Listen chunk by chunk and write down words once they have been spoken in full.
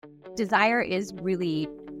desire is really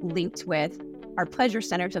linked with our pleasure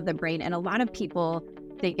centers of the brain. And a lot of people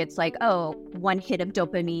think it's like, oh, one hit of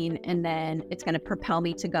dopamine and then it's going to propel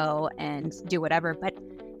me to go and do whatever. But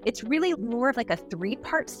it's really more of like a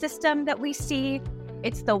three-part system that we see.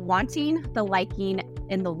 It's the wanting, the liking,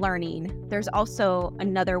 and the learning. There's also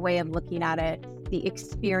another way of looking at it, the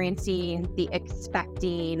experiencing, the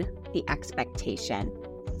expecting, the expectation.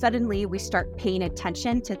 Suddenly, we start paying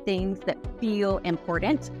attention to things that feel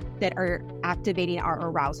important, that are activating our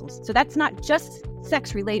arousals. So that's not just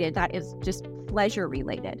sex related, that is just pleasure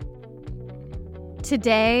related.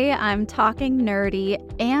 Today, I'm talking nerdy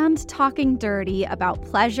and talking dirty about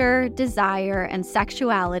pleasure, desire, and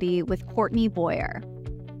sexuality with Courtney Boyer.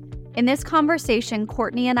 In this conversation,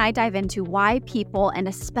 Courtney and I dive into why people, and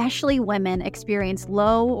especially women, experience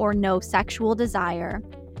low or no sexual desire,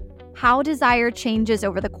 how desire changes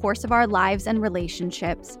over the course of our lives and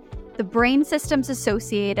relationships, the brain systems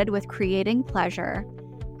associated with creating pleasure,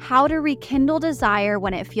 how to rekindle desire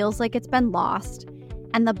when it feels like it's been lost,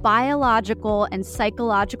 and the biological and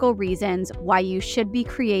psychological reasons why you should be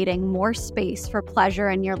creating more space for pleasure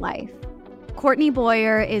in your life. Courtney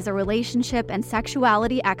Boyer is a relationship and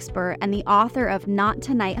sexuality expert and the author of Not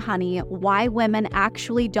Tonight, Honey, Why Women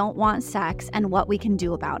Actually Don't Want Sex and What We Can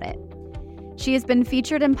Do About It. She has been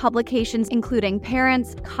featured in publications including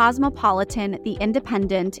Parents, Cosmopolitan, The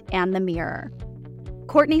Independent, and The Mirror.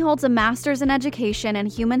 Courtney holds a master's in education and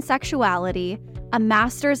human sexuality, a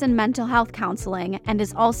master's in mental health counseling, and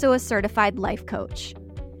is also a certified life coach.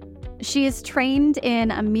 She is trained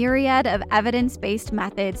in a myriad of evidence-based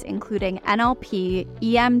methods, including NLP,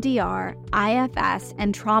 EMDR, IFS,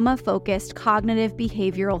 and trauma-focused cognitive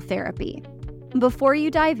behavioral therapy. Before you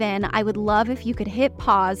dive in, I would love if you could hit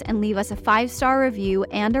pause and leave us a 5-star review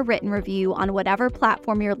and a written review on whatever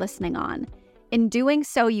platform you're listening on. In doing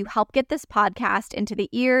so, you help get this podcast into the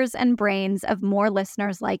ears and brains of more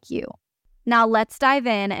listeners like you. Now let's dive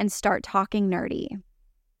in and start talking nerdy.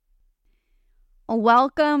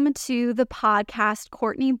 Welcome to the podcast,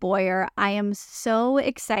 Courtney Boyer. I am so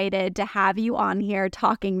excited to have you on here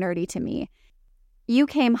talking nerdy to me. You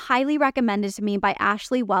came highly recommended to me by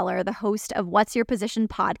Ashley Weller, the host of What's Your Position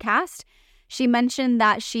podcast. She mentioned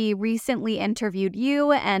that she recently interviewed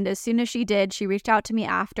you, and as soon as she did, she reached out to me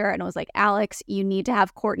after and was like, Alex, you need to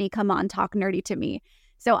have Courtney come on talk nerdy to me.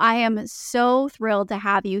 So I am so thrilled to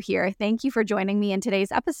have you here. Thank you for joining me in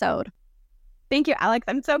today's episode. Thank you, Alex.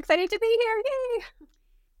 I'm so excited to be here. Yay!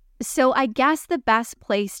 So I guess the best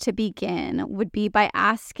place to begin would be by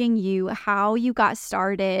asking you how you got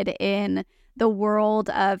started in the world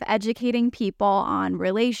of educating people on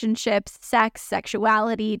relationships, sex,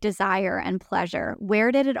 sexuality, desire, and pleasure.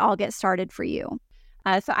 Where did it all get started for you?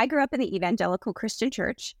 So I grew up in the evangelical Christian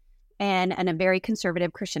church and in a very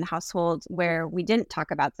conservative Christian household where we didn't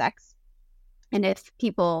talk about sex. And if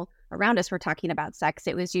people around us were talking about sex,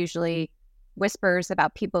 it was usually whispers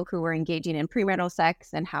about people who were engaging in premarital sex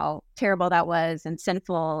and how terrible that was and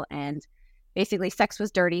sinful. And basically sex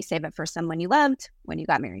was dirty, save it for someone you loved when you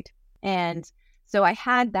got married. And so I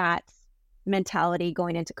had that mentality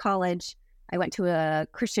going into college. I went to a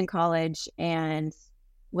Christian college and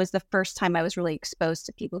was the first time I was really exposed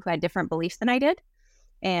to people who had different beliefs than I did,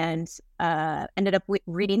 and ended up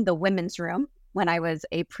reading The Women's Room when I was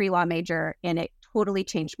a pre-law major, and it totally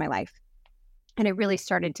changed my life. And I really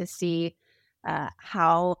started to see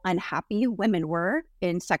how unhappy women were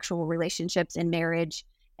in sexual relationships and marriage,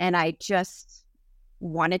 and I just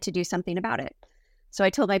wanted to do something about it. So I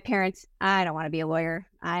told my parents, I don't want to be a lawyer.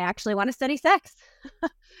 I actually want to study sex.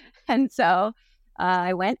 And so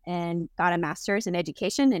I went and got a master's in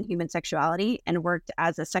education and human sexuality and worked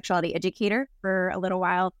as a sexuality educator for a little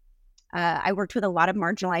while. I worked with a lot of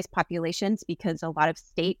marginalized populations because a lot of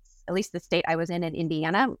states, at least the state I was in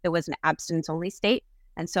Indiana, it was an abstinence-only state.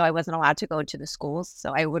 And so I wasn't allowed to go into the schools.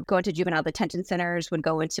 So I would go into juvenile detention centers, would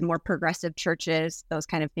go into more progressive churches, those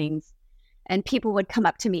kind of things. And people would come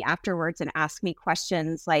up to me afterwards and ask me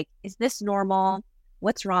questions like, is this normal?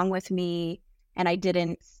 What's wrong with me? And I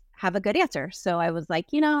didn't have a good answer. So I was like,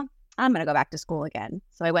 I'm going to go back to school again.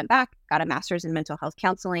 So I went back, got a master's in mental health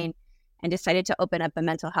counseling, and decided to open up a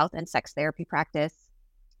mental health and sex therapy practice,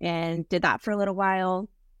 and did that for a little while.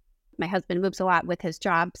 My husband moves a lot with his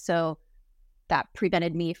job, so that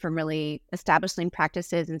prevented me from really establishing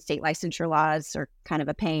practices, and state licensure laws are kind of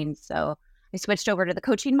a pain. So I switched over to the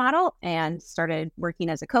coaching model and started working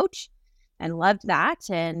as a coach and loved that,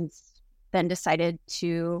 and then decided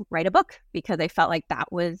to write a book because I felt like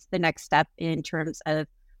that was the next step in terms of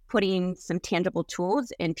putting some tangible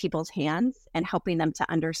tools in people's hands and helping them to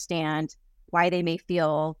understand why they may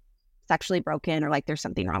feel sexually broken or like there's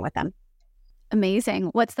something wrong with them. Amazing.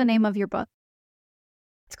 What's the name of your book?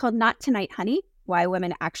 It's called Not Tonight, Honey: Why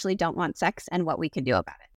Women Actually Don't Want Sex and What We Can Do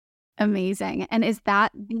About it. Amazing. And is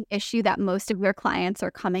that the issue that most of your clients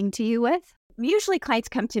are coming to you with? Usually clients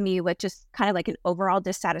come to me with just kind of like an overall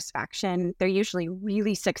dissatisfaction. They're usually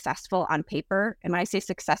really successful on paper. And when I say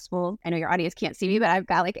successful, I know your audience can't see me, but I've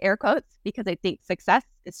got like air quotes because I think success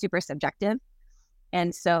is super subjective.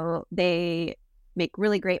 And so they make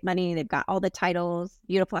really great money. They've got all the titles,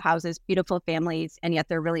 beautiful houses, beautiful families, and yet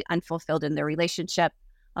they're really unfulfilled in their relationship.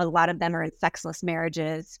 A lot of them are in sexless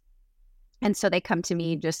marriages. And so they come to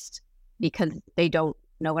me just because they don't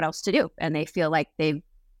know what else to do. And they feel like they've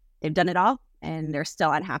done it all and they're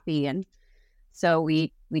still unhappy. And so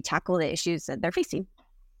we tackle the issues that they're facing.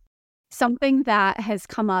 Something that has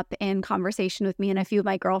come up in conversation with me and a few of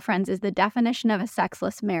my girlfriends is the definition of a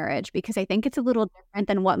sexless marriage, because I think it's a little different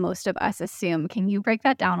than what most of us assume. Can you break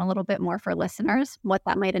that down a little bit more for listeners, what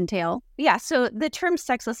that might entail? Yeah, so the term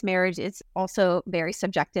sexless marriage is also very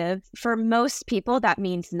subjective. For most people, that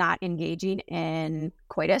means not engaging in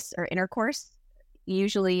coitus or intercourse.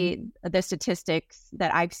 Usually the statistics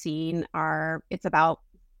that I've seen are it's about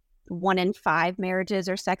 1 in 5 marriages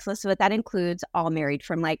are sexless. So that includes all married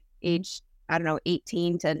from like age,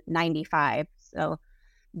 18 to 95. So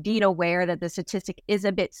being aware that the statistic is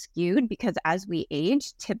a bit skewed because as we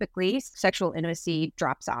age, typically sexual intimacy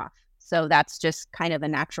drops off. So that's just kind of a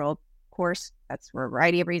natural course. That's for a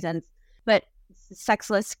variety of reasons. But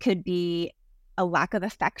sexless could be a lack of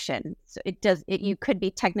affection. So you could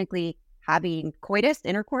be technically having coitus,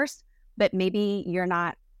 intercourse, but maybe you're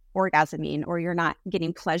not orgasming or you're not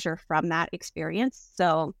getting pleasure from that experience.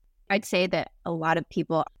 So I'd say that a lot of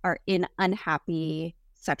people are in unhappy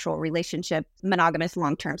sexual relationships, monogamous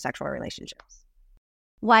long-term sexual relationships.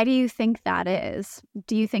 Why do you think that is?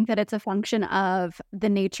 Do you think that it's a function of the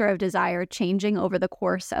nature of desire changing over the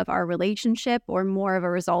course of our relationship, or more of a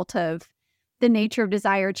result of the nature of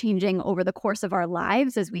desire changing over the course of our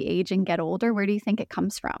lives as we age and get older? Where do you think it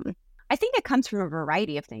comes from? I think it comes from a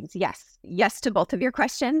variety of things. Yes to both of your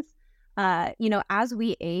questions. As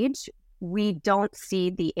we age, we don't see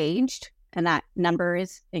the aged, and that number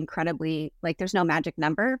is incredibly, there's no magic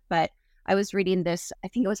number. But I was reading this, I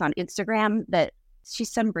think it was on Instagram, that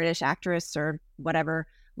she's some British actress or whatever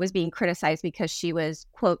was being criticized because she was,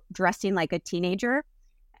 quote, dressing like a teenager.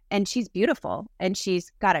 And she's beautiful and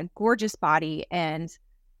she's got a gorgeous body. And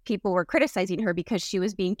people were criticizing her because she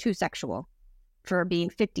was being too sexual for being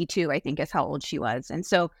 52, I think is how old she was. And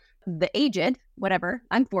so the aged, whatever,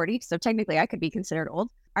 I'm 40, so technically I could be considered old,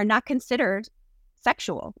 are not considered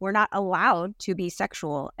sexual. We're not allowed to be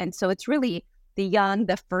sexual. And so it's really the young,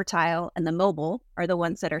 the fertile, and the mobile are the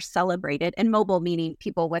ones that are celebrated. And mobile meaning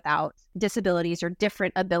people without disabilities or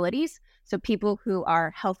different abilities. So people who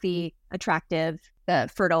are healthy, attractive,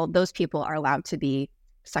 fertile, those people are allowed to be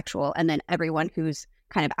sexual. And then everyone who's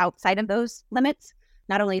kind of outside of those limits,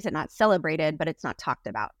 not only is it not celebrated, but it's not talked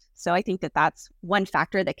about. So I think that that's one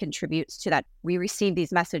factor that contributes to that. We receive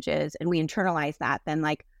these messages and we internalize that. Then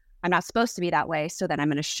I'm not supposed to be that way, so then I'm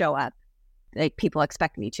going to show up like people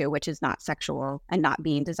expect me to, which is not sexual and not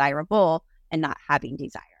being desirable and not having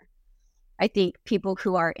desire. I think people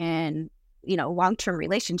who are in, long-term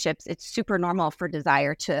relationships, it's super normal for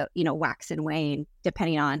desire to, wax and wane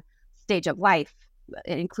depending on stage of life,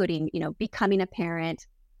 including, becoming a parent,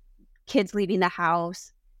 kids leaving the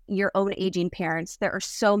house, your own aging parents. There are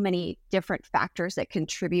so many different factors that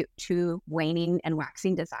contribute to waning and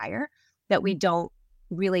waxing desire that we don't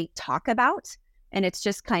really talk about. And it's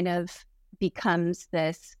just kind of becomes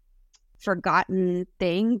this forgotten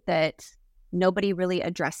thing that nobody really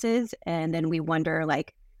addresses. And then we wonder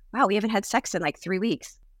wow, we haven't had sex in 3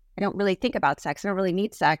 weeks. I don't really think about sex. I don't really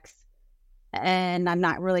need sex. And I'm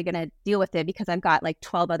not really going to deal with it because I've got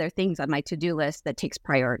 12 other things on my to-do list that takes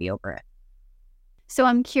priority over it. So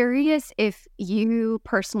I'm curious if you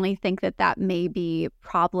personally think that may be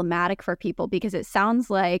problematic for people, because it sounds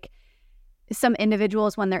like some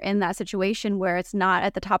individuals, when they're in that situation where it's not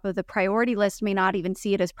at the top of the priority list, may not even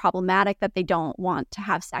see it as problematic that they don't want to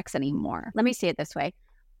have sex anymore. Let me say it this way.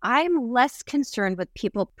 I'm less concerned with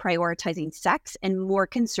people prioritizing sex and more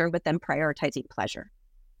concerned with them prioritizing pleasure.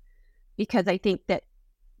 Because I think that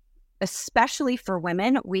especially for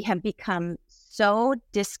women, we have become so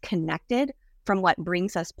disconnected from what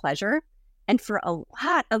brings us pleasure. And for a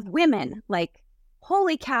lot of women,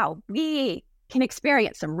 holy cow, we can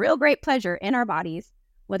experience some real great pleasure in our bodies,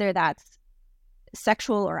 whether that's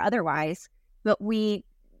sexual or otherwise, but we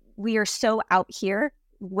are so out here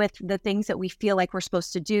with the things that we feel like we're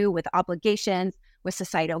supposed to do, with obligations, with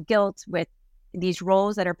societal guilt, with these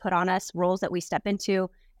roles that are put on us, roles that we step into.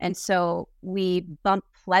 And so we bump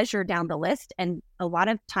pleasure down the list. And a lot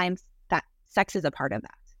of times that sex is a part of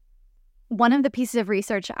that. One of the pieces of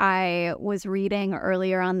research I was reading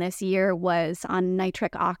earlier on this year was on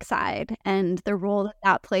nitric oxide and the role that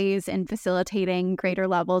that plays in facilitating greater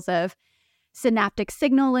levels of synaptic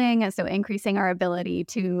signaling, and so increasing our ability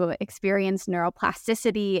to experience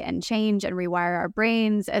neuroplasticity and change and rewire our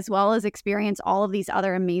brains, as well as experience all of these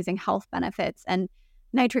other amazing health benefits. And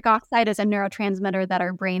nitric oxide is a neurotransmitter that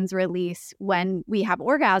our brains release when we have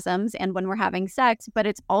orgasms and when we're having sex, but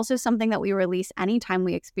it's also something that we release anytime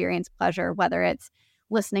we experience pleasure, whether it's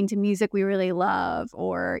listening to music we really love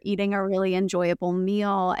or eating a really enjoyable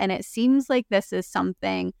meal. And it seems like this is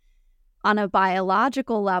something on a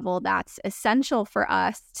biological level that's essential for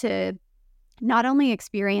us to not only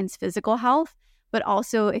experience physical health, but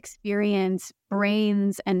also experience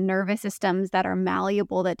brains and nervous systems that are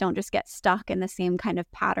malleable, that don't just get stuck in the same kind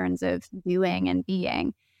of patterns of doing and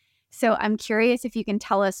being. So I'm curious if you can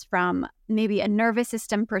tell us from maybe a nervous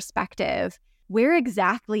system perspective, where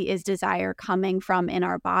exactly is desire coming from in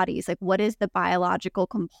our bodies? Like, what is the biological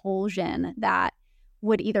compulsion that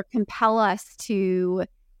would either compel us to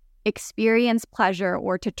experience pleasure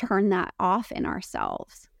or to turn that off in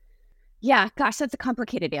ourselves? Yeah, gosh, that's a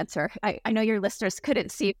complicated answer. I know your listeners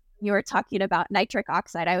couldn't see you were talking about nitric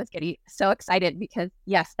oxide. I was getting so excited because,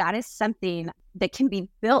 yes, that is something that can be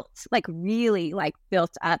built, like really like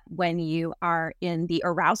built up when you are in the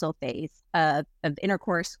arousal phase of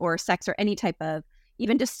intercourse or sex or any type of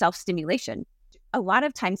even just self-stimulation. A lot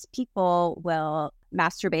of times people will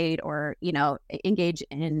masturbate or, engage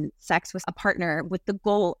in sex with a partner with the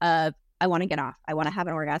goal of, I want to get off, I want to have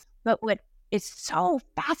an orgasm. But what is so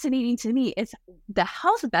fascinating to me is the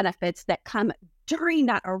health benefits that come during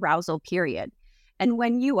that arousal period. And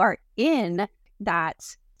when you are in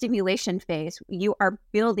that stimulation phase, you are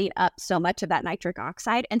building up so much of that nitric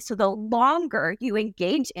oxide. And so the longer you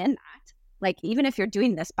engage in that, like even if you're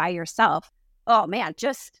doing this by yourself, oh man,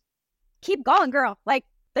 just keep going, girl. Like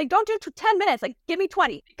don't do 10 minutes, like give me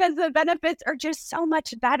 20, because the benefits are just so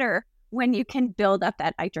much better when you can build up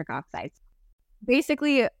that nitric oxide.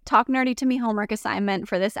 Basically, talk nerdy to me homework assignment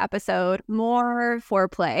for this episode, more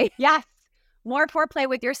foreplay. Yes, more foreplay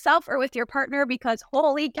with yourself or with your partner, because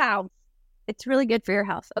holy cow, it's really good for your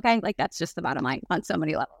health. Okay, like that's just the bottom line on so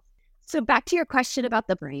many levels. So back to your question about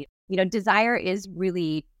the brain, desire is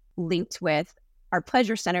really linked with our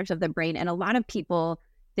pleasure centers of the brain. And a lot of people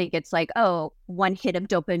think it's like, oh, one hit of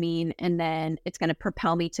dopamine and then it's going to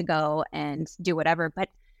propel me to go and do whatever. But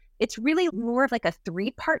it's really more of like a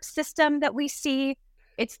 3-part system that we see.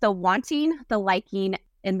 It's the wanting, the liking,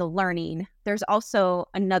 and the learning. There's also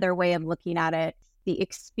another way of looking at it, the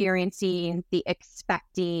experiencing, the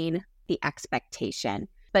expecting, the expectation.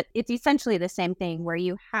 But it's essentially the same thing where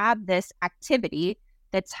you have this activity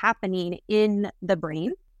that's happening in the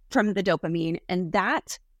brain from the dopamine, and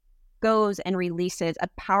that goes and releases a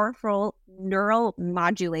powerful neural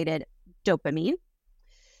modulated dopamine.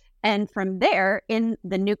 And from there, in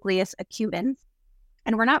the nucleus accumbens,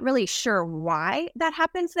 and we're not really sure why that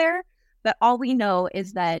happens there, but all we know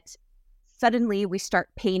is that suddenly we start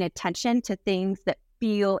paying attention to things that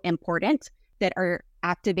feel important, that are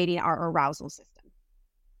activating our arousal system.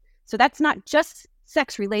 So that's not just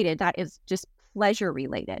sex related, that is just pleasure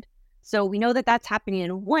related. So we know that that's happening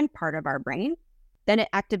in one part of our brain. Then it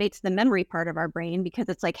activates the memory part of our brain, because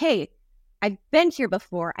it's like, hey, I've been here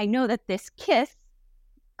before. I know that this kiss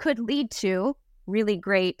could lead to really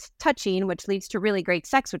great touching, which leads to really great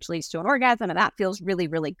sex, which leads to an orgasm, and that feels really,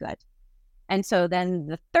 really good. And so then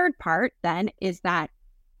the third part then is that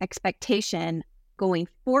expectation going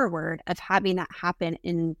forward of having that happen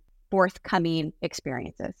in forthcoming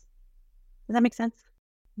experiences. Does that make sense?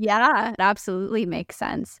 Yeah, it absolutely makes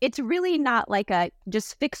sense. It's really not like a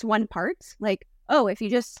just fix one part. Like, oh, if you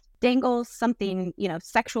just dangle something,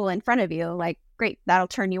 sexual in front of you, like, great, that'll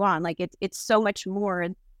turn you on. Like it's so much more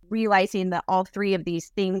realizing that all 3 of these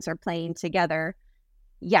things are playing together.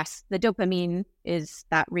 Yes, the dopamine is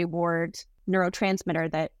that reward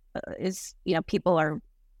neurotransmitter that is, people are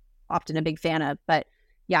often a big fan of. But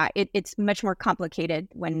yeah, it's much more complicated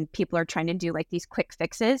when people are trying to do like these quick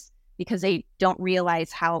fixes, because they don't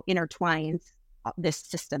realize how intertwined this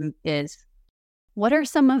system is. What are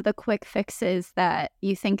some of the quick fixes that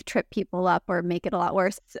you think trip people up or make it a lot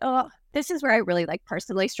worse? So this is where I really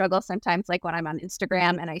personally struggle sometimes, like when I'm on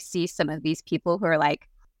Instagram and I see some of these people who are like,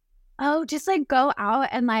 oh, just go out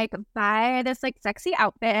and buy this sexy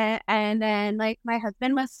outfit. And then my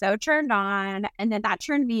husband was so turned on, and then that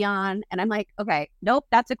turned me on. And I'm like, okay, nope,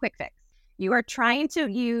 that's a quick fix. You are trying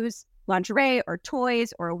to use lingerie or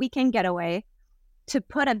toys or a weekend getaway to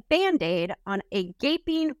put a Band-Aid on a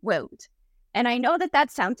gaping wound. And I know that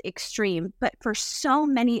that sounds extreme, but for so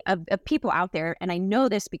many of people out there, and I know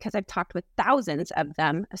this because I've talked with thousands of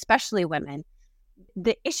them, especially women,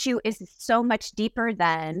 the issue is so much deeper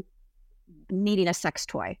than needing a sex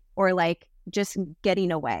toy or like just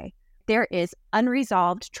getting away. There is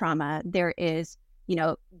unresolved trauma. There is,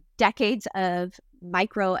 decades of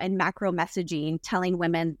micro and macro messaging telling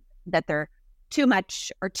women that they're too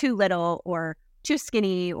much or too little or too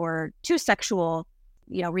skinny or too sexual,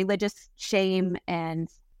 religious shame and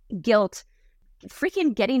guilt.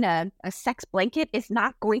 Freaking getting a sex blanket is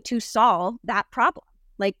not going to solve that problem.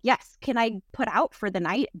 Like, yes, can I put out for the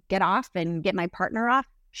night, get off and get my partner off?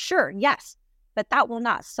 Sure, yes. But that will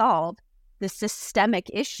not solve the systemic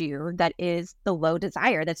issue that is the low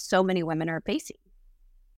desire that so many women are facing.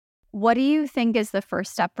 What do you think is the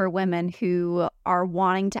first step for women who are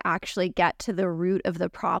wanting to actually get to the root of the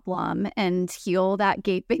problem and heal that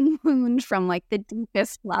gaping wound from like the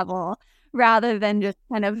deepest level rather than just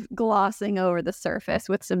kind of glossing over the surface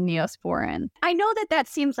with some Neosporin? I know that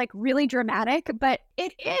seems like really dramatic, but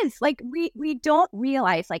it is. Like we don't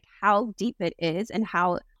realize like how deep it is and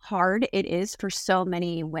how hard it is for so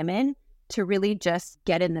many women to really just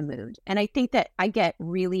get in the mood. And I think that I get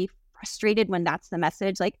really frustrated when that's the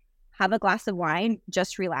message. Like, have a glass of wine,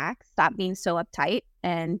 just relax, stop being so uptight,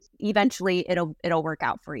 and eventually it'll work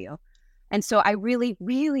out for you. And so I really,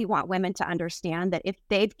 really want women to understand that if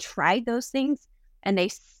they've tried those things and they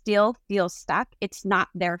still feel stuck, it's not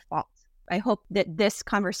their fault. I hope that this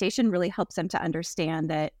conversation really helps them to understand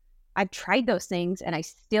that I've tried those things and I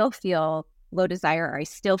still feel low desire, or I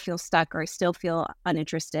still feel stuck, or I still feel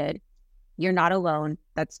uninterested. You're not alone.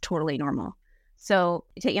 That's totally normal. So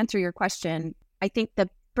to answer your question, I think the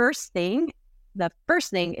first thing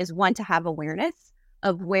is one, to have awareness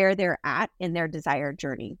of where they're at in their desire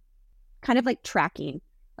journey. Kind of like tracking,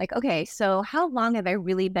 like, okay, so how long have I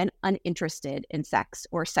really been uninterested in sex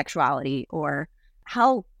or sexuality, or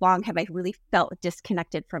how long have I really felt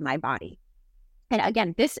disconnected from my body? And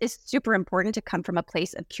again, this is super important to come from a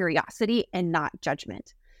place of curiosity and not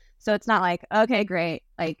judgment. So it's not like, okay, great,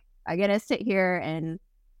 like I get to sit here and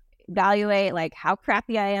evaluate like how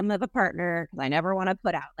crappy I am of a partner because I never want to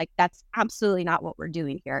put out. Like, that's absolutely not what we're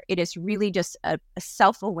doing here. It is really just a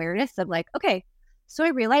self-awareness of like, okay, so I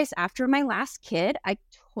realized after my last kid,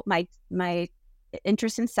 my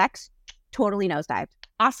interest in sex totally nosedived.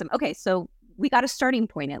 Awesome. Okay, so we got a starting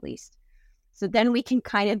point at least. So then we can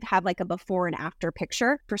kind of have like a before and after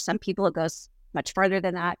picture. For some people, it goes much farther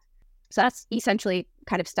than that. So that's essentially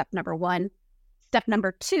kind of step number one. Step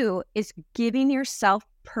number two is giving yourself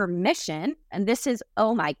permission. And this is,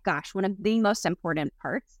 oh my gosh, one of the most important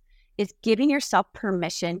parts is giving yourself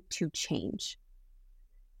permission to change.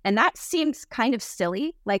 And that seems kind of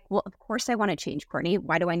silly. Like, well, of course I want to change, Courtney.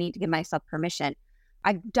 Why do I need to give myself permission?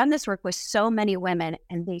 I've done this work with so many women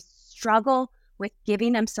and they struggle with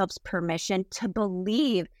giving themselves permission to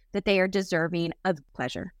believe that they are deserving of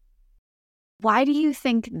pleasure. Why do you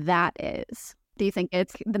think that is? Do you think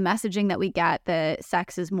it's the messaging that we get that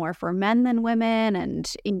sex is more for men than women?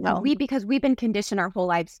 And, because we've been conditioned our whole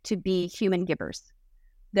lives to be human givers,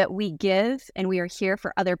 that we give and we are here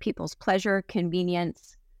for other people's pleasure,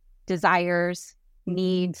 convenience, desires,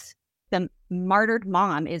 needs. The martyred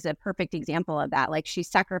mom is a perfect example of that. Like, she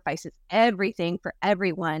sacrifices everything for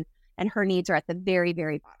everyone and her needs are at the very,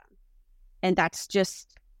 very bottom. And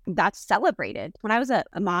that's celebrated. When I was a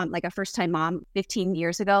mom, like a first-time mom 15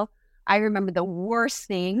 years ago, I remember the worst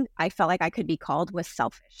thing I felt like I could be called was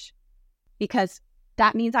selfish, because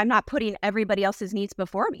that means I'm not putting everybody else's needs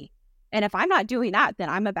before me. And if I'm not doing that, then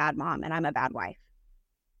I'm a bad mom and I'm a bad wife.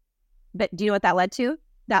 But do you know what that led to?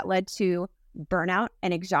 That led to burnout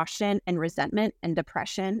and exhaustion and resentment and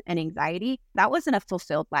depression and anxiety. That wasn't a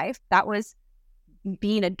fulfilled life. That was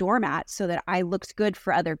being a doormat so that I looked good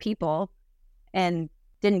for other people and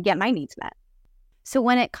didn't get my needs met. So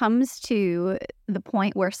when it comes to the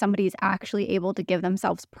point where somebody's actually able to give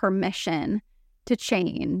themselves permission to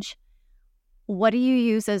change, what do you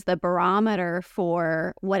use as the barometer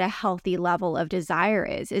for what a healthy level of desire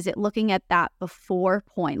is? Is it looking at that before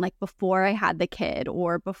point, like before I had the kid,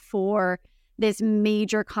 or before this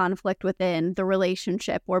major conflict within the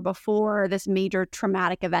relationship, or before this major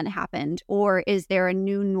traumatic event happened? Or is there a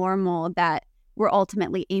new normal that we're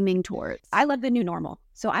ultimately aiming towards? I love the new normal.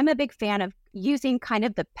 So I'm a big fan of using kind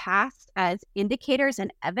of the past as indicators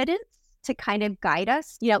and evidence to kind of guide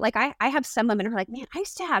us. Like I have some women who are like, man, I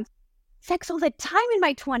used to have sex all the time in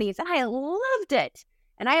my 20s and I loved it.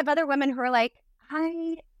 And I have other women who are like,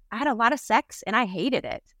 I had a lot of sex and I hated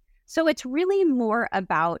it. So it's really more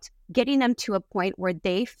about getting them to a point where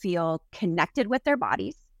they feel connected with their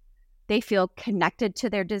bodies, they feel connected to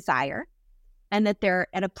their desire, and that they're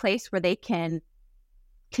at a place where they can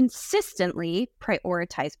consistently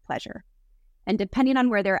prioritize pleasure. And depending on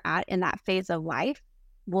where they're at in that phase of life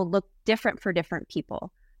will look different for different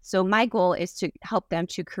people. So my goal is to help them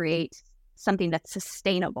to create something that's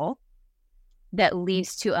sustainable that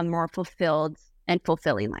leads to a more fulfilled and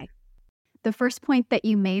fulfilling life. The first point that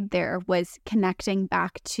you made there was connecting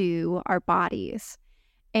back to our bodies.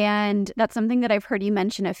 And that's something that I've heard you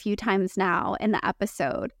mention a few times now in the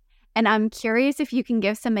episode. And I'm curious if you can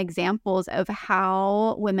give some examples of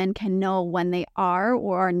how women can know when they are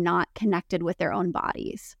or are not connected with their own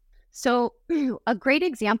bodies. So a great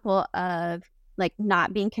example of like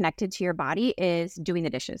not being connected to your body is doing the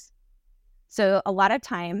dishes. So a lot of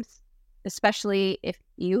times, especially if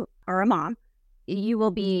you are a mom, you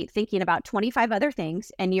will be thinking about 25 other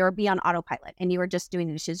things and you'll be on autopilot and you are just doing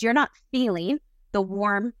the dishes. You're not feeling the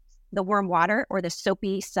warm water or the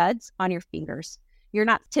soapy suds on your fingers. You're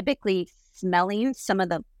not typically smelling some of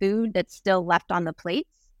the food that's still left on the plates.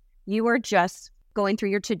 You are just going through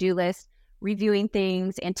your to-do list, reviewing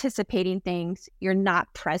things, anticipating things. You're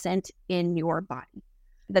not present in your body.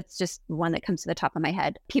 That's just one that comes to the top of my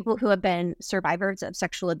head. People who have been survivors of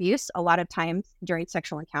sexual abuse, a lot of times during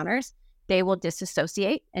sexual encounters, they will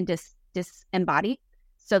disassociate and disembody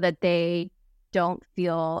so that they don't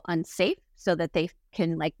feel unsafe, so that they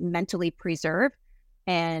can like mentally preserve.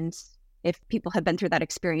 And if people have been through that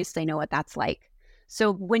experience, they know what that's like.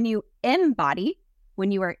 So when you embody,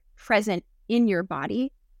 when you are present in your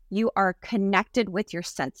body, you are connected with your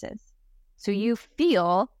senses. So you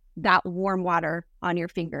feel that warm water on your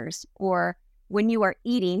fingers. Or when you are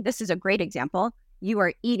eating, this is a great example, you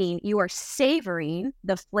are eating, you are savoring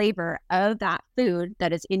the flavor of that food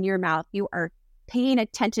that is in your mouth. You are paying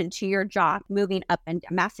attention to your jaw moving up and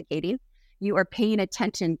masticating. You are paying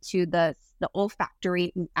attention to the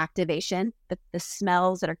olfactory activation, the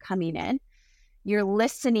smells that are coming in. You're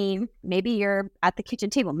listening. Maybe you're at the kitchen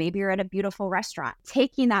table. Maybe you're at a beautiful restaurant.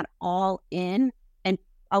 Taking that all in and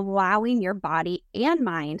allowing your body and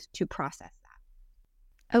mind to process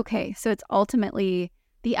that. Okay, so it's ultimately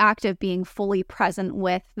the act of being fully present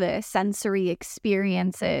with the sensory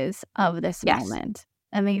experiences of this moment.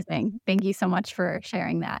 Amazing. Thank you so much for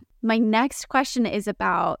sharing that. My next question is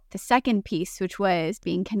about the second piece, which was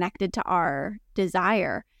being connected to our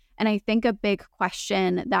desire. And I think a big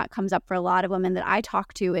question that comes up for a lot of women that I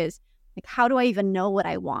talk to is, like, how do I even know what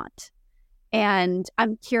I want? And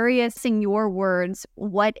I'm curious, in your words,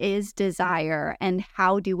 what is desire and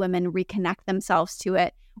how do women reconnect themselves to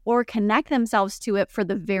it or connect themselves to it for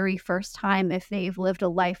the very first time if they've lived a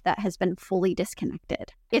life that has been fully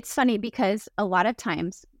disconnected? It's funny because a lot of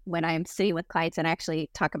times when I'm sitting with clients, and I actually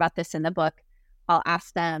talk about this in the book, I'll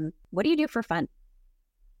ask them, what do you do for fun?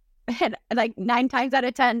 And like 9 times out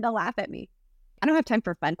of 10, they'll laugh at me. I don't have time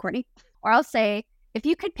for fun, Courtney. Or I'll say, if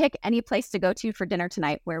you could pick any place to go to for dinner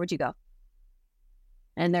tonight, where would you go?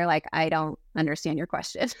 And they're like, I don't understand your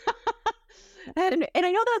question. and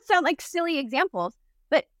I know those sound like silly examples,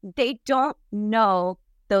 but they don't know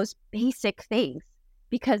those basic things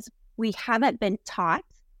because we haven't been taught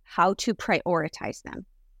how to prioritize them.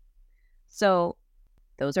 So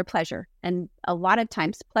those are pleasure. And a lot of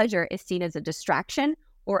times pleasure is seen as a distraction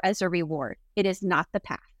or as a reward. It is not the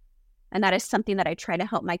path. And that is something that I try to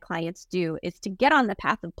help my clients do, is to get on the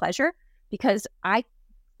path of pleasure, because I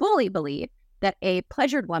fully believe that a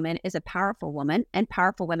pleasured woman is a powerful woman, and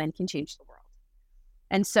powerful women can change the world.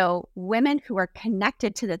 And so women who are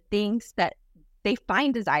connected to the things that they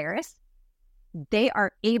find desirous, they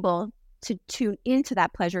are able to tune into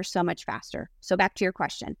that pleasure so much faster. So back to your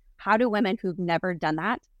question, how do women who've never done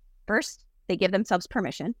that? First, they give themselves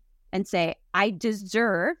permission and say, I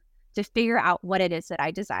deserve to figure out what it is that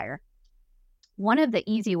I desire. One of the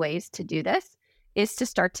easy ways to do this is to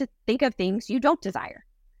start to think of things you don't desire.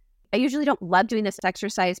 I usually don't love doing this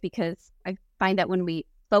exercise because I find that when we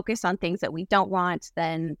focus on things that we don't want,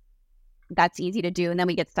 then that's easy to do. And then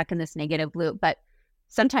we get stuck in this negative loop. But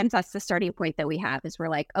sometimes that's the starting point that we have, is we're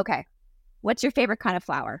like, okay, what's your favorite kind of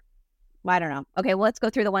flower? Well, I don't know. Okay, well, let's go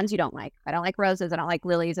through the ones you don't like. I don't like roses. I don't like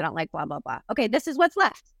lilies. I don't like blah, blah, blah. Okay, this is what's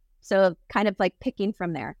left. So kind of like picking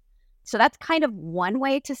from there. So that's kind of one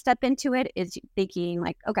way to step into it, is thinking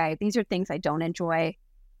like, okay, these are things I don't enjoy.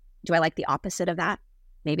 Do I like the opposite of that?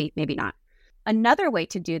 Maybe, maybe not. Another way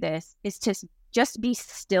to do this is to just be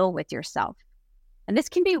still with yourself. And this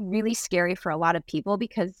can be really scary for a lot of people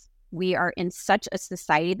because we are in such a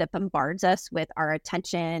society that bombards us with our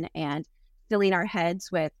attention and filling our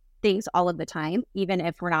heads with things all of the time. Even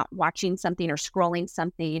if we're not watching something or scrolling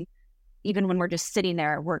something, even when we're just sitting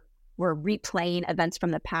there, we're We're replaying events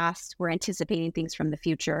from the past. We're anticipating things from the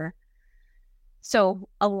future. So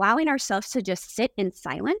allowing ourselves to just sit in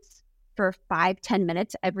silence for 5-10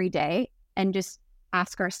 minutes every day and just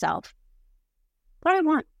ask ourselves, what do I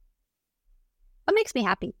want? What makes me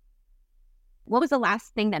happy? What was the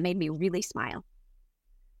last thing that made me really smile?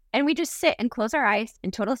 And we just sit and close our eyes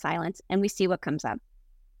in total silence and we see what comes up.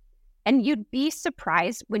 And you'd be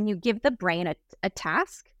surprised when you give the brain a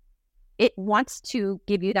task, it wants to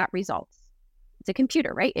give you that result. It's a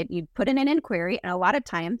computer, right? You put in an inquiry and a lot of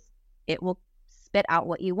times it will spit out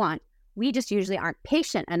what you want. We just usually aren't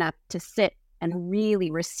patient enough to sit and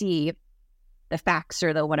really receive the facts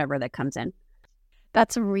or the whatever that comes in.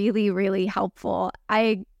 That's really, really helpful.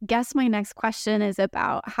 I guess my next question is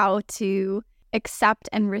about how to accept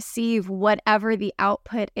and receive whatever the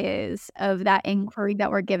output is of that inquiry that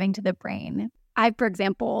we're giving to the brain. I, for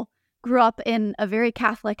example, grew up in a very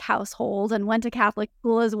Catholic household and went to Catholic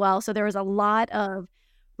school as well. So there was a lot of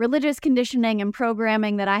religious conditioning and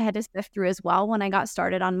programming that I had to sift through as well when I got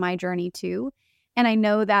started on my journey too. And I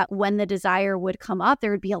know that when the desire would come up,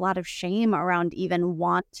 there would be a lot of shame around even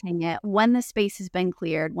wanting it. When the space has been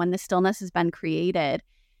cleared, when the stillness has been created,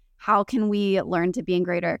 how can we learn to be in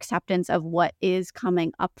greater acceptance of what is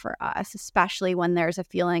coming up for us, especially when there's a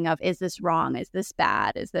feeling of, is this wrong? Is this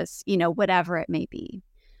bad? Is this, whatever it may be?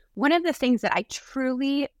 One of the things that I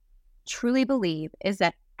truly, truly believe is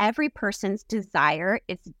that every person's desire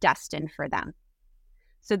is destined for them.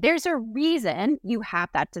 So there's a reason you have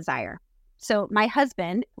that desire. So my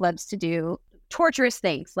husband loves to do torturous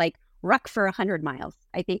things like ruck for 100 miles.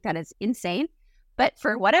 I think that is insane. But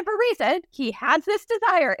for whatever reason, he has this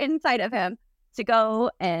desire inside of him to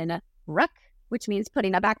go and ruck, which means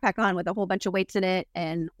putting a backpack on with a whole bunch of weights in it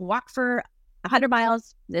and walk for 100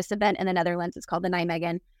 miles. This event in the Netherlands is called the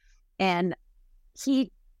Nijmegen. And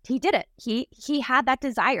he did it. He had that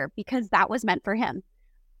desire because that was meant for him.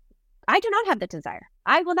 I do not have the desire.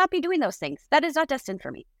 I will not be doing those things. That is not destined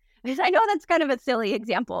for me. Because I know that's kind of a silly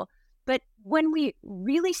example. But when we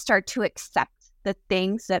really start to accept the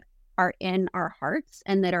things that are in our hearts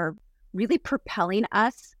and that are really propelling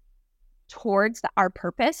us towards our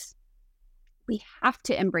purpose, we have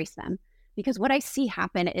to embrace them. Because what I see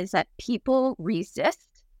happen is that people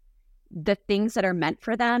resist the things that are meant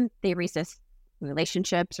for them. They resist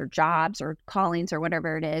relationships or jobs or callings or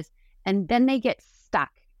whatever it is. And then they get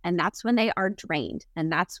stuck. And that's when they are drained.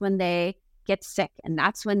 And that's when they get sick. And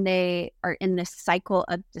that's when they are in this cycle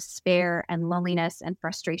of despair and loneliness and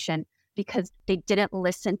frustration because they didn't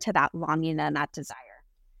listen to that longing and that desire.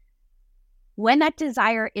 When that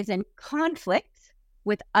desire is in conflict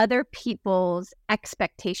with other people's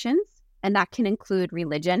expectations, and that can include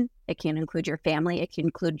religion, it can include your family, it can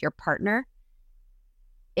include your partner,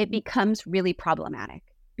 it becomes really problematic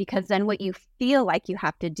because then what you feel like you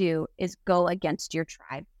have to do is go against your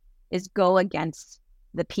tribe, is go against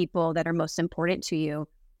the people that are most important to you.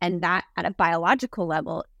 And that at a biological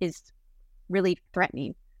level is really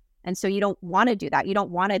threatening. And so you don't want to do that. You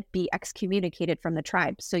don't want to be excommunicated from the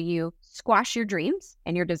tribe. So you squash your dreams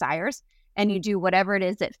and your desires and you do whatever it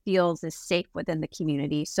is that feels is safe within the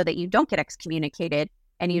community so that you don't get excommunicated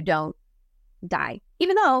and you don't die.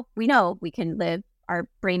 Even though we know we can live, our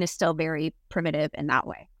brain is still very primitive in that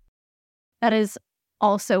way. That is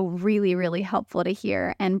also really, really helpful to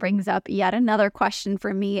hear and brings up yet another question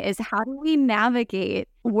for me is how do we navigate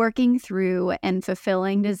working through and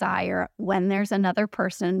fulfilling desire when there's another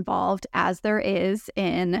person involved, as there is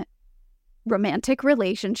in romantic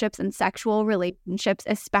relationships and sexual relationships,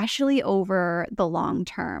 especially over the long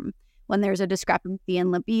term, when there's a discrepancy in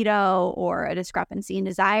libido or a discrepancy in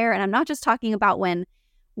desire. And I'm not just talking about when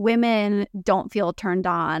women don't feel turned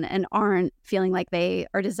on and aren't feeling like they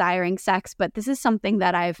are desiring sex, but this is something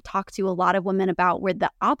that I've talked to a lot of women about where the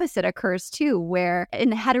opposite occurs too, where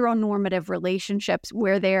in heteronormative relationships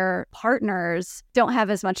where their partners don't have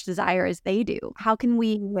as much desire as they do. How can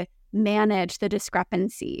we manage the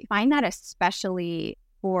discrepancy? I find that especially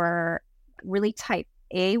for really type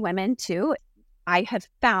A women too. I have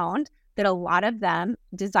found that a lot of them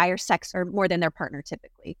desire sex or more than their partner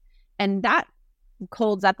typically. And that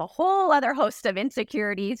holds up a whole other host of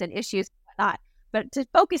insecurities and issues and whatnot. But to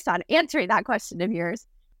focus on answering that question of yours,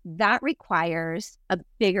 that requires a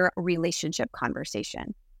bigger relationship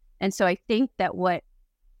conversation. And so I think that what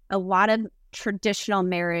a lot of traditional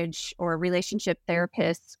marriage or relationship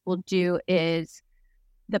therapists will do is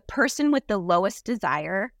the person with the lowest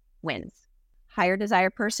desire wins. Higher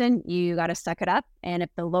desire person, you got to suck it up. And if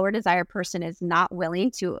the lower desire person is not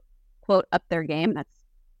willing to, quote, up their game, that's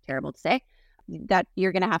terrible to say, that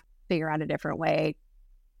you're going to have to figure out a different way,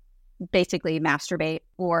 basically masturbate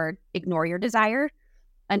or ignore your desire.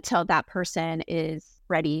 until that person is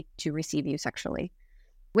ready to receive you sexually,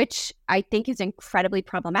 which I think is incredibly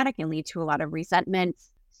problematic and lead to a lot of resentment.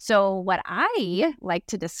 So what I like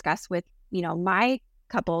to discuss with, my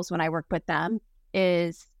couples when I work with them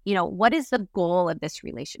is, what is the goal of this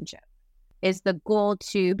relationship? Is the goal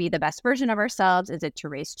to be the best version of ourselves? Is it to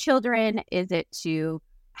raise children? Is it to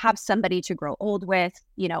have somebody to grow old with?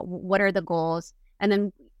 What are the goals? And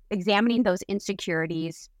then examining those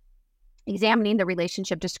insecurities, examining the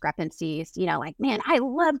relationship discrepancies, like, man, I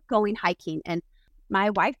love going hiking and my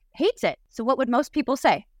wife hates it. So what would most people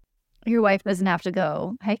say? Your wife doesn't have to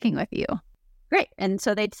go hiking with you. Great. And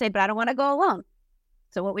so they'd say, but I don't want to go alone.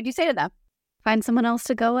 So what would you say to them? Find someone else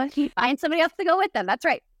to go with? Find somebody else to go with them. That's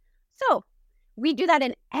right. So we do that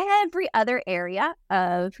in every other area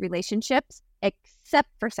of relationships except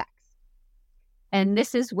for sex. And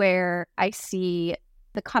this is where I see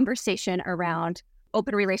the conversation around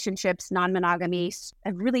open relationships, non-monogamy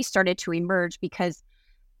have really started to emerge because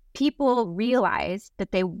people realize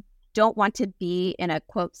that they don't want to be in a,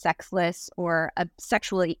 quote, sexless or a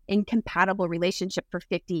sexually incompatible relationship for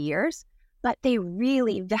 50 years, but they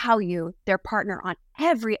really value their partner on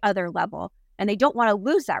every other level. And they don't want to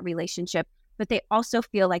lose that relationship, but they also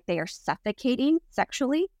feel like they are suffocating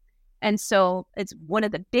sexually. And so it's one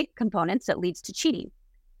of the big components that leads to cheating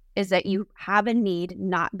is that you have a need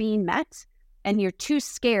not being met and you're too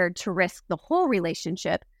scared to risk the whole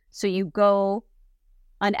relationship. So you go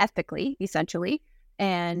unethically, essentially,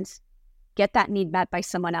 and get that need met by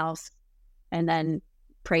someone else and then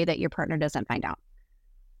pray that your partner doesn't find out.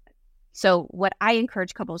 So what I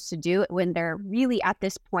encourage couples to do when they're really at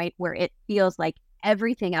this point where it feels like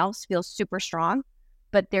everything else feels super strong,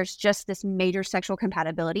 but there's just this major sexual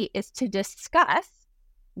compatibility, is to discuss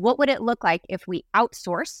what would it look like if we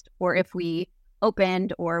outsourced or if we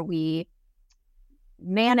opened or we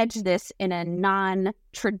manage this in a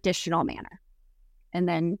non-traditional manner. And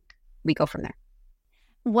then we go from there.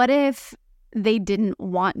 What if they didn't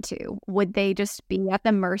want to? Would they just be at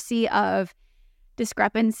the mercy of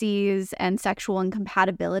discrepancies and sexual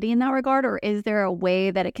incompatibility in that regard? Or is there a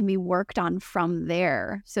way that it can be worked on from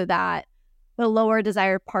there so that the lower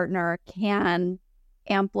desired partner can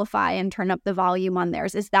amplify and turn up the volume on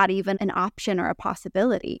theirs? Is that even an option or a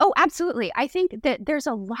possibility? Oh, absolutely. I think that there's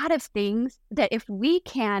a lot of things that if we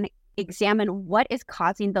can examine what is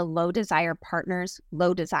causing the low desire partner's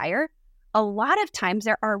low desire, a lot of times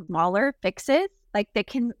there are smaller fixes, like that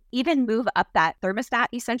can even move up that thermostat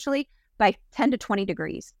essentially by 10 to 20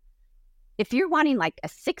 degrees. If you're wanting like a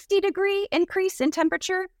 60-degree increase in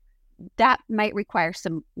temperature, that might require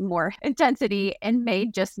some more intensity and may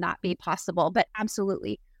just not be possible, but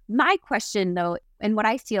absolutely. My question though, and what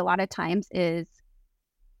I see a lot of times is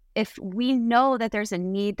if we know that there's a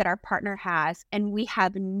need that our partner has and we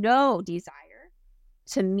have no desire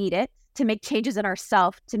to meet it, to make changes in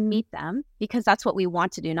ourselves to meet them, because that's what we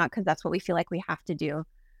want to do, not because that's what we feel like we have to do,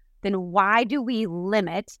 then why do we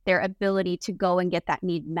limit their ability to go and get that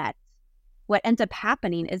need met? What ends up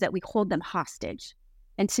happening is that we hold them hostage.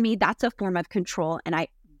 And to me, that's a form of control. And I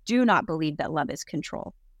do not believe that love is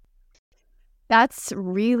control. That's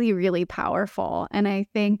really, really powerful. And I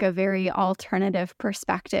think a very alternative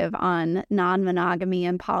perspective on non-monogamy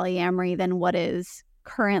and polyamory than what is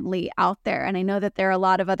currently out there. And I know that there are a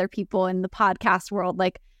lot of other people in the podcast world,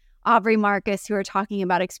 like Aubrey Marcus, who are talking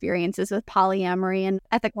about experiences with polyamory and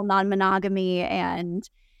ethical non-monogamy and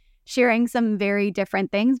sharing some very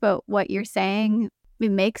different things. But what you're saying,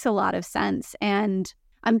 it makes a lot of sense. And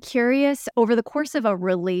I'm curious, over the course of a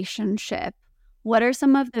relationship, what are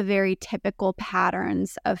some of the very typical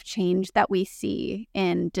patterns of change that we see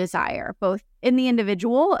in desire, both in the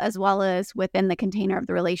individual as well as within the container of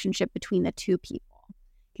the relationship between the two people?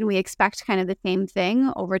 Can we expect kind of the same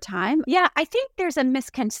thing over time? Yeah, I think there's a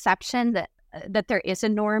misconception that there is a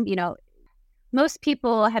norm. Most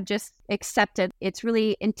people have just accepted it's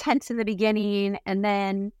really intense in the beginning and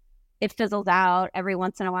then it fizzles out every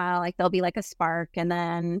once in a while. Like there'll be like a spark and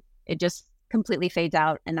then it just completely fades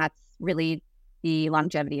out. And that's really the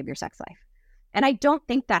longevity of your sex life. And I don't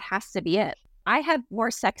think that has to be it. I have more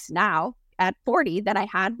sex now at 40 than I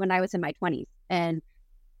had when I was in my 20s. And,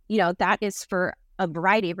 that is for a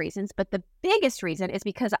variety of reasons. But the biggest reason is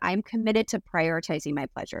because I'm committed to prioritizing my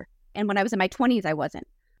pleasure. And when I was in my 20s, I wasn't.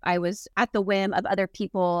 I was at the whim of other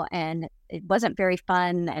people and it wasn't very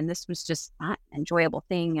fun. And this was just not an enjoyable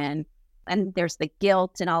thing. And there's the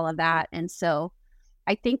guilt and all of that. And so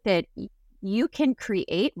I think that you can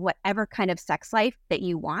create whatever kind of sex life that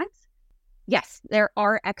you want. Yes, there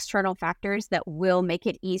are external factors that will make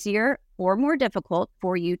it easier or more difficult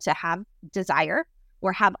for you to have desire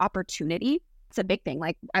or have opportunity. It's a big thing.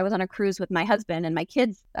 Like I was on a cruise with my husband and my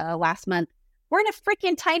kids last month. We're in a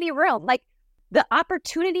freaking tiny room. Like the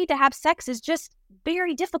opportunity to have sex is just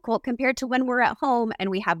very difficult compared to when we're at home and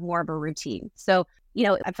we have more of a routine. So,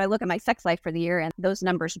 if I look at my sex life for the year and those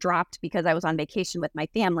numbers dropped because I was on vacation with my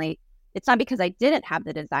family, it's not because I didn't have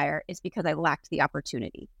the desire, it's because I lacked the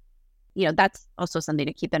opportunity. That's also something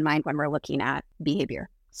to keep in mind when we're looking at behavior.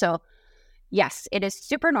 So yes, it is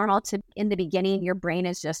super normal to, in the beginning, your brain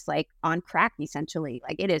is just like on crack, essentially.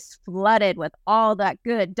 Like it is flooded with all that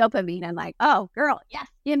good dopamine and like, oh, girl, yes,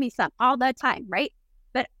 give me some all the time, right?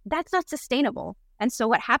 But that's not sustainable. And so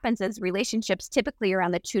what happens is relationships typically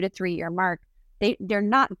around the 2 to 3 year mark, they're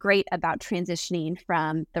not great about transitioning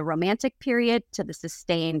from the romantic period to the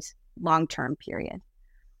sustained long-term period.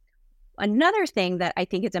 Another thing that I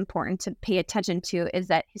think is important to pay attention to is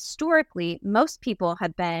that historically, most people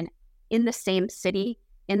have been in the same city,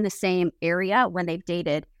 in the same area when they've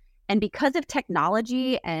dated. And because of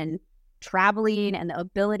technology and traveling and the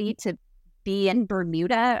ability to be in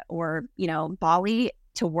Bermuda or, Bali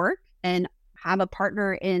to work and have a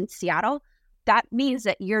partner in Seattle, that means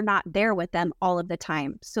that you're not there with them all of the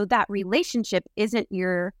time. So that relationship isn't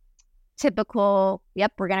your typical,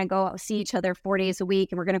 yep, we're going to go see each other 4 days a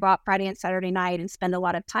week and we're going to go out Friday and Saturday night and spend a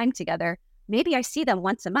lot of time together. Maybe I see them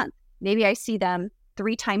once a month. Maybe I see them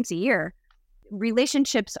 3 times a year.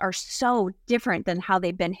 Relationships are so different than how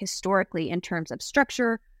they've been historically in terms of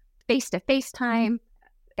structure, face-to-face time,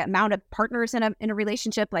 amount of partners in a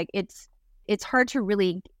relationship. Like it's hard to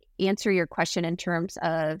really answer your question in terms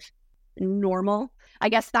of normal. I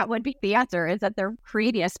guess that would be the answer, is that they're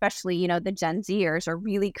creating, especially, the Gen Zers are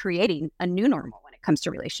really creating a new normal when it comes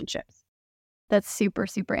to relationships. That's super,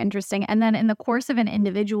 super interesting. And then in the course of an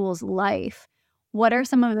individual's life, what are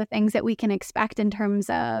some of the things that we can expect in terms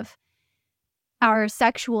of our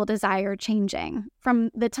sexual desire changing from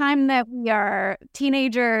the time that we are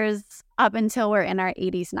teenagers up until we're in our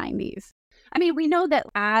 80s, 90s? I mean, we know that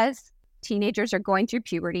as teenagers are going through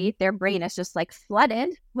puberty, their brain is just like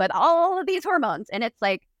flooded with all of these hormones. And it's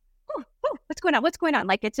like, what's going on? What's going on?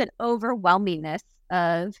 Like it's an overwhelmingness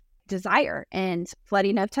of desire and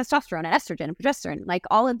flooding of testosterone and estrogen and progesterone, like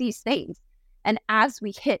all of these things. And as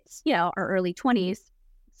we hit, our early 20s,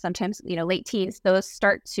 sometimes, late teens, those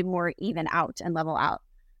start to more even out and level out.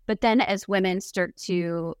 But then as women start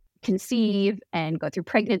to conceive and go through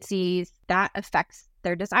pregnancies, that affects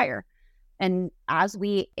their desire. And as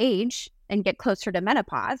we age and get closer to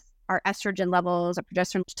menopause, our estrogen levels, our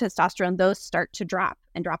progesterone, testosterone, those start to drop.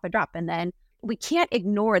 And then we can't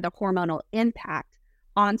ignore the hormonal impact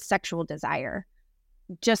on sexual desire.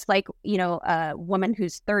 Just like, a woman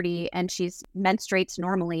who's 30 and she's menstruates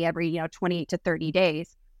normally every, 20 to 30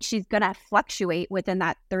 days, she's going to fluctuate within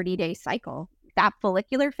that 30-day cycle. That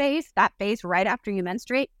follicular phase, that phase right after you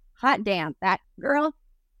menstruate, hot damn, that girl,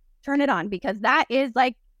 turn it on, because that is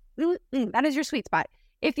like, that is your sweet spot.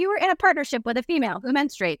 If you were in a partnership with a female who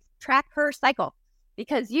menstruates, track her cycle,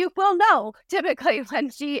 because you will know typically when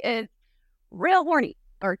she is real horny,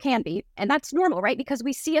 or can be. And that's normal, right? Because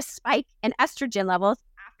we see a spike in estrogen levels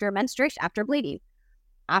after menstruation, after bleeding.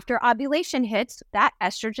 After ovulation hits, that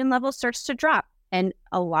estrogen level starts to drop. And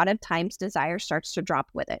a lot of times desire starts to drop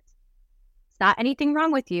with it. It's not anything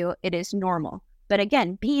wrong with you. It is normal. But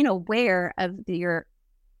again, being aware of your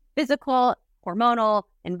physical, hormonal,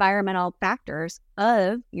 environmental factors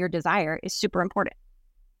of your desire is super important.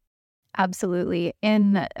 Absolutely.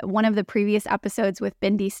 In one of the previous episodes with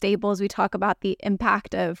Bindi Stables, we talk about the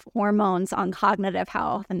impact of hormones on cognitive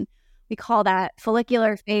health, and we call that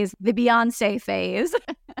follicular phase the Beyonce phase.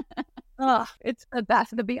 Oh, it's the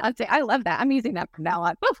best, the Beyonce. I love that. I'm using that from now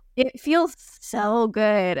on. Woo! It feels so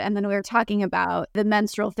good. And then we were talking about the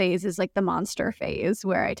menstrual phase is like the monster phase,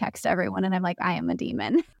 where I text everyone and I'm like, I am a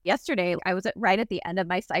demon. Yesterday, I was right at the end of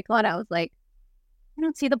my cycle and I was like, I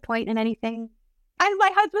don't see the point in anything. And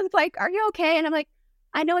my husband's like, are you okay? And I'm like,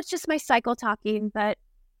 I know it's just my cycle talking, but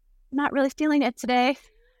I'm not really feeling it today.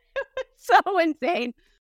 So insane.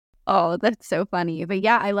 Oh, that's so funny. But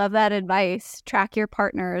yeah, I love that advice. Track your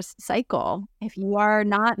partner's cycle. If you are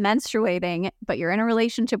not menstruating, but you're in a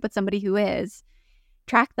relationship with somebody who is,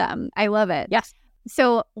 track them. I love it. Yes.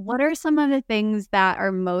 So what are some of the things that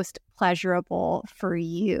are most pleasurable for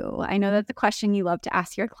you? I know that's a question you love to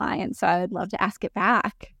ask your clients, so I would love to ask it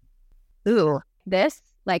back. Ooh, this,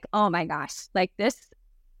 like, oh my gosh, like this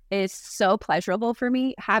is so pleasurable for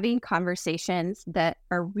me, having conversations that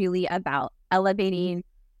are really about elevating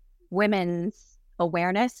women's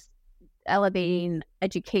awareness, elevating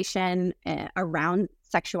education around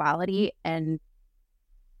sexuality and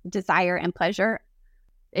desire and pleasure.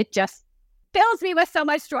 It just fills me with so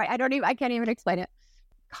much joy. I can't even explain it.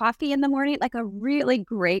 coffee in the morning, like a really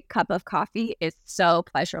great cup of coffee is so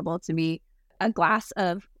pleasurable to me. A glass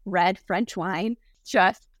of red French wine,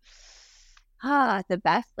 just the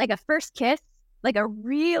best. Like a first kiss, like a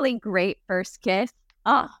really great first kiss.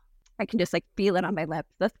 Oh, I can just like feel it on my lips.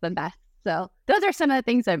 That's the best. So those are some of the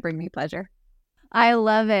things that bring me pleasure. I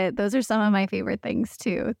love it. Those are some of my favorite things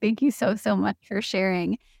too. Thank you so, so much for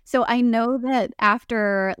sharing. So I know that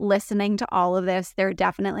after listening to all of this, there are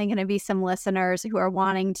definitely going to be some listeners who are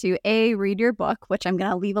wanting to A, read your book, which I'm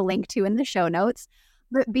going to leave a link to in the show notes,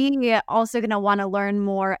 but B, also going to want to learn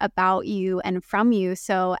more about you and from you.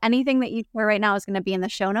 So anything that you share right now is going to be in the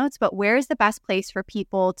show notes, but where is the best place for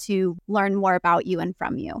people to learn more about you and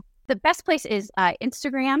from you? The best place is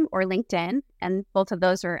Instagram or LinkedIn, and both of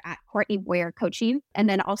those are at Courtney Boyer Coaching, and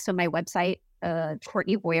then also my website,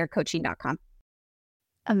 CourtneyBoyerCoaching.com.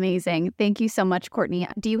 Amazing. Thank you so much, Courtney.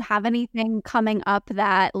 Do you have anything coming up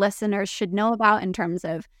that listeners should know about in terms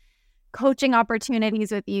of coaching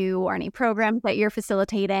opportunities with you or any programs that you're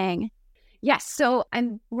facilitating? Yes. So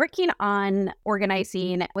I'm working on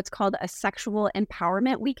organizing what's called a sexual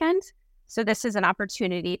empowerment weekend. So this is an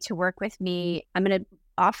opportunity to work with me. I'm going to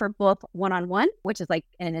offer both one-on-one, which is like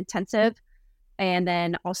an intensive, and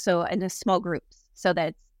then also in a small groups. So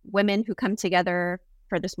that women who come together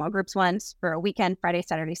for the small groups ones for a weekend, Friday,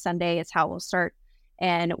 Saturday, Sunday is how we'll start.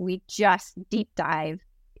 And we just deep dive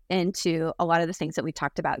into a lot of the things that we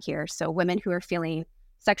talked about here. So women who are feeling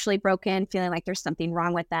sexually broken, feeling like there's something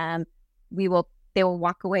wrong with them, they will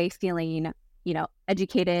walk away feeling,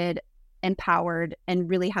 educated, empowered, and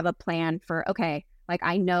really have a plan for, okay, like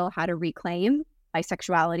I know how to reclaim my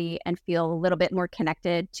sexuality and feel a little bit more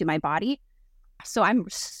connected to my body. So I'm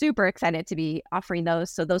super excited to be offering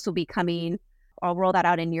those. So those will be coming. I'll roll that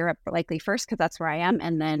out in Europe likely first because that's where I am.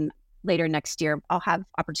 And then later next year, I'll have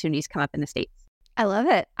opportunities come up in the States. I love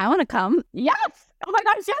it. I want to come. Yes. Oh my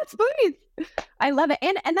gosh. Yes, please. I love it.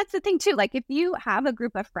 And that's the thing too. Like if you have a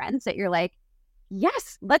group of friends that you're like,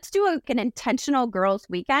 yes, let's do an intentional girls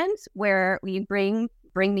weekend where we bring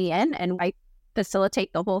me in and I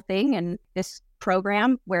facilitate the whole thing and this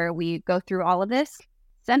program where we go through all of this.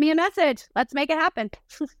 Send me a message. Let's make it happen.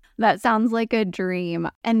 That sounds like a dream.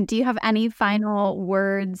 And do you have any final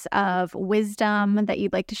words of wisdom that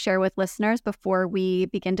you'd like to share with listeners before we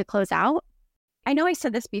begin to close out? I know I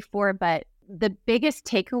said this before, but the biggest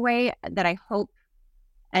takeaway that I hope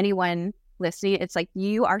anyone listening, it's like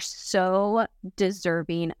you are so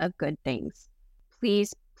deserving of good things.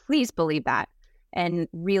 Please, please believe that. And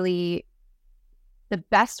really, the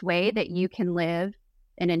best way that you can live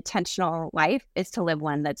an intentional life is to live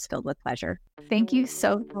one that's filled with pleasure. Thank you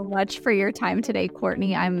so much for your time today,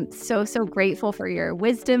 Courtney. I'm so, so grateful for your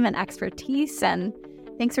wisdom and expertise. And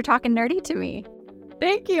thanks for talking nerdy to me.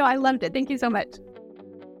 Thank you. I loved it. Thank you so much.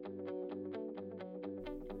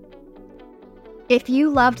 If you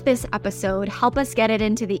loved this episode, help us get it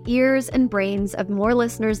into the ears and brains of more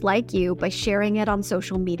listeners like you by sharing it on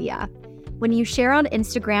social media. When you share on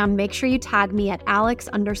Instagram, make sure you tag me at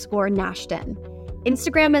Alex_Nashton.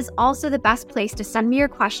 Instagram is also the best place to send me your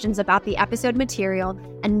questions about the episode material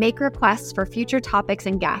and make requests for future topics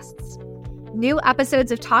and guests. New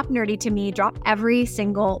episodes of Talk Nerdy to Me drop every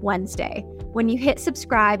single Wednesday. When you hit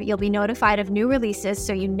subscribe, you'll be notified of new releases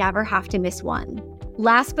so you never have to miss one.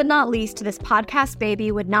 Last but not least, this podcast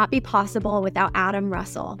baby would not be possible without Adam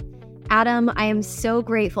Russell. Adam, I am so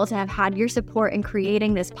grateful to have had your support in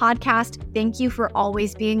creating this podcast. Thank you for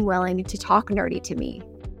always being willing to talk nerdy to me.